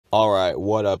Alright,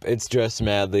 what up? It's Just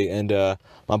Madly, and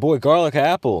my boy Garlic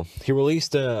Apple, he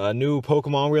released a new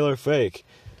Pokemon Real or Fake.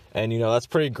 And, that's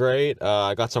pretty great.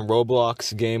 I got some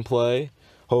Roblox gameplay,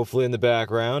 hopefully in the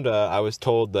background. I was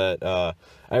told that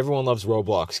everyone loves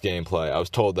Roblox gameplay. I was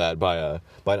told that by an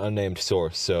unnamed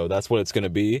source, so that's what it's going to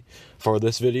be for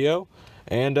this video.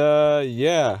 And, I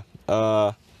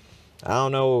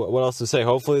don't know what else to say.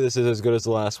 Hopefully this is as good as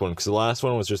the last one, because the last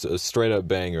one was just a straight-up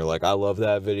banger. Like, I love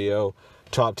that video.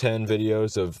 Top 10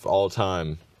 videos of all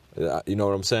time. You know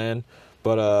what I'm saying?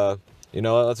 But,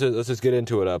 let's just get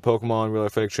into it. Pokemon Real or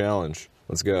Fake Challenge.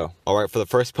 Let's go. Alright, for the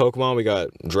first Pokemon, we got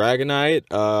Dragonite.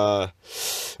 I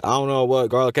don't know what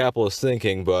Garlic Apple is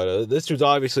thinking, but this dude's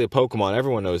obviously a Pokemon.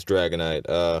 Everyone knows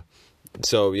Dragonite.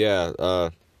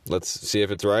 Let's see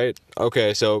if it's right.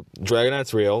 Okay, so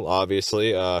Dragonite's real,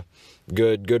 obviously.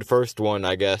 Good first one,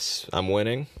 I guess. I'm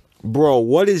winning. Bro,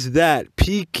 what is that?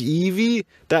 Peak Eevee?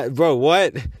 Bro,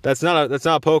 what? That's not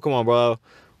a Pokemon, bro.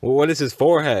 What is his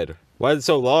forehead? Why is it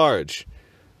so large?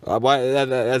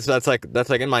 That's like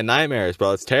in my nightmares,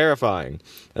 bro. It's terrifying.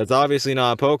 That's obviously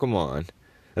not a Pokemon.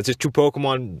 That's just two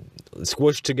Pokemon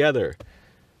squished together.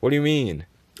 What do you mean?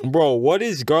 Bro, what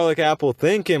is Garlic Apple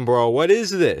thinking, bro? What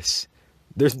is this?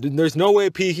 There's no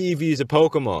way Peak Eevee is a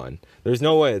Pokemon. There's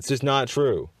no way. It's just not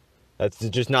true. That's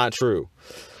just not true.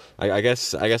 I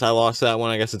guess I lost that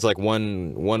one. I guess it's like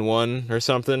 1-1 or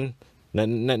something.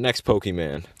 Next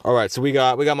Pokemon. Alright, so we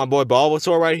got my boy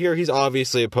Bulbasaur right here. He's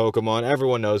obviously a Pokemon.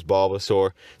 Everyone knows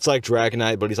Bulbasaur. It's like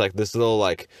Dragonite, but he's like this little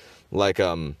like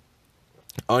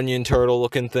onion turtle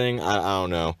looking thing. I don't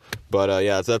know. But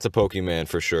yeah, that's a Pokemon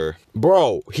for sure.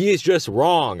 Bro, he is just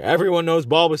wrong. Everyone knows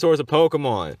Bulbasaur is a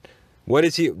Pokemon. What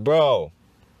is he, bro?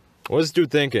 What is this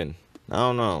dude thinking? I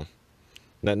don't know.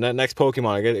 Next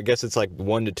Pokemon, I guess it's like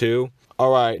 1-2.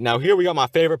 Alright, now here we got my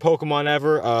favorite Pokemon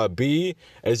ever, Bee.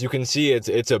 As you can see,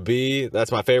 it's a Bee.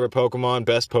 That's my favorite Pokemon,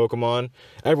 best Pokemon.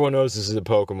 Everyone knows this is a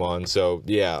Pokemon, so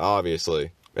yeah, obviously.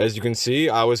 As you can see,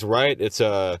 I was right. It's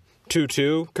a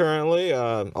 2-2 currently,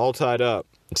 all tied up.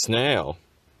 Snail.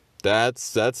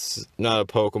 That's not a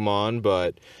Pokemon,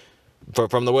 but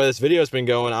from the way this video's been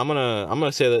going, I'm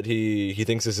gonna say that he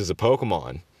thinks this is a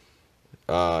Pokemon.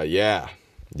 Yeah.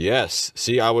 Yes.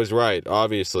 See, I was right.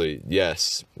 Obviously.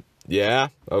 Yes. Yeah?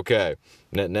 Okay.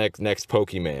 Next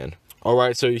Pokemon.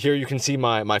 Alright, so here you can see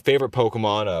my favorite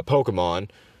Pokemon, Pokemon.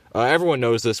 Everyone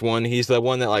knows this one. He's the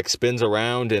one that, like, spins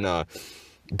around and,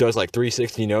 does, like,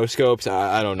 360 no-scopes.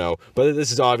 I don't know. But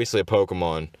this is obviously a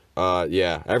Pokemon.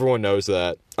 Yeah. Everyone knows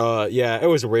that. Yeah, it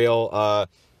was real.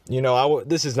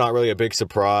 This is not really a big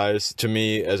surprise to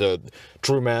me as a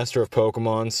true master of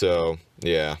Pokemon, so,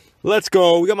 yeah. Let's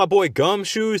go. We got my boy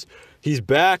Gumshoes. He's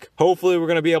back. Hopefully we're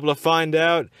going to be able to find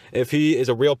out if he is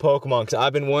a real Pokemon, because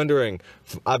I've been wondering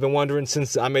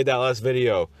since I made that last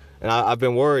video, and I've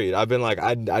been worried. I've been like,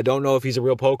 I don't know if he's a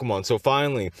real Pokemon, so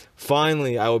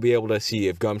finally I will be able to see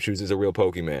if Gumshoes is a real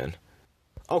Pokemon.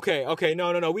 Okay,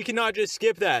 no, we cannot just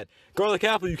skip that. Garlic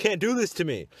Apple, you can't do this to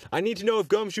me. I need to know if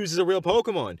Gumshoes is a real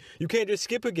Pokemon. You can't just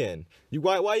skip again.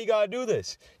 Why you gotta do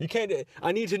this? You can't,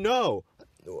 I need to know.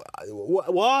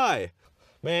 Why?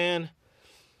 Man.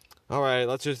 Alright,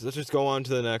 let's just go on to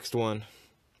the next one.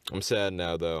 I'm sad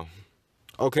now, though.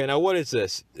 Okay, now what is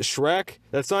this? Shrek?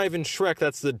 That's not even Shrek,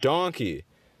 that's the donkey.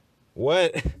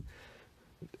 What?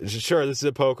 Sure, this is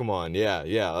a Pokemon.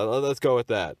 Yeah, let's go with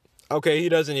that. Okay, he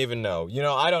doesn't even know.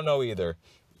 I don't know either.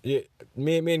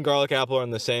 Me and Garlic Apple are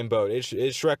in the same boat. Is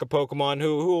Shrek a Pokemon?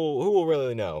 Who will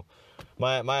really know?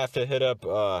 Might have to hit up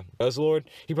Buzzlord.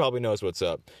 He probably knows what's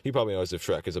up. He probably knows if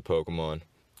Shrek is a Pokemon.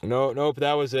 Nope,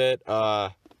 that was it.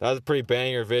 That was a pretty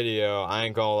banger video. I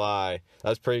ain't gonna lie. That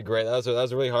was pretty great. That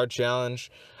was a really hard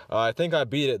challenge. I think I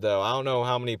beat it though. I don't know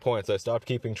how many points. I stopped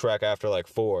keeping track after like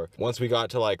 4. Once we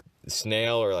got to like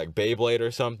Snail or like Beyblade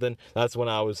or something, that's when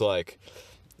I was like,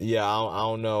 yeah, I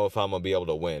don't know if I'm gonna be able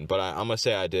to win. But I'm gonna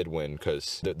say I did win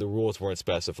because the rules weren't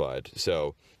specified.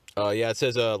 So. Yeah, it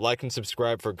says like and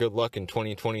subscribe for good luck in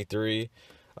 2023.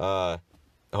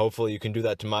 Hopefully you can do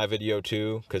that to my video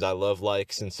too, because I love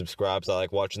likes and subscribes. I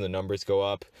like watching the numbers go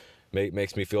up.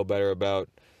 Makes me feel better about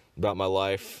my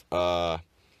life. Yeah,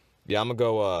 I'm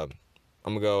gonna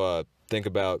go think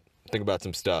about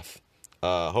some stuff.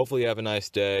 Hopefully you have a nice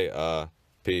day.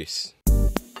 Peace.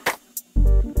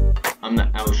 I'm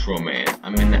the outro man.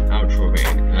 I'm in the outro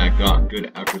vein, and I got good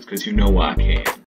outros because you know I can.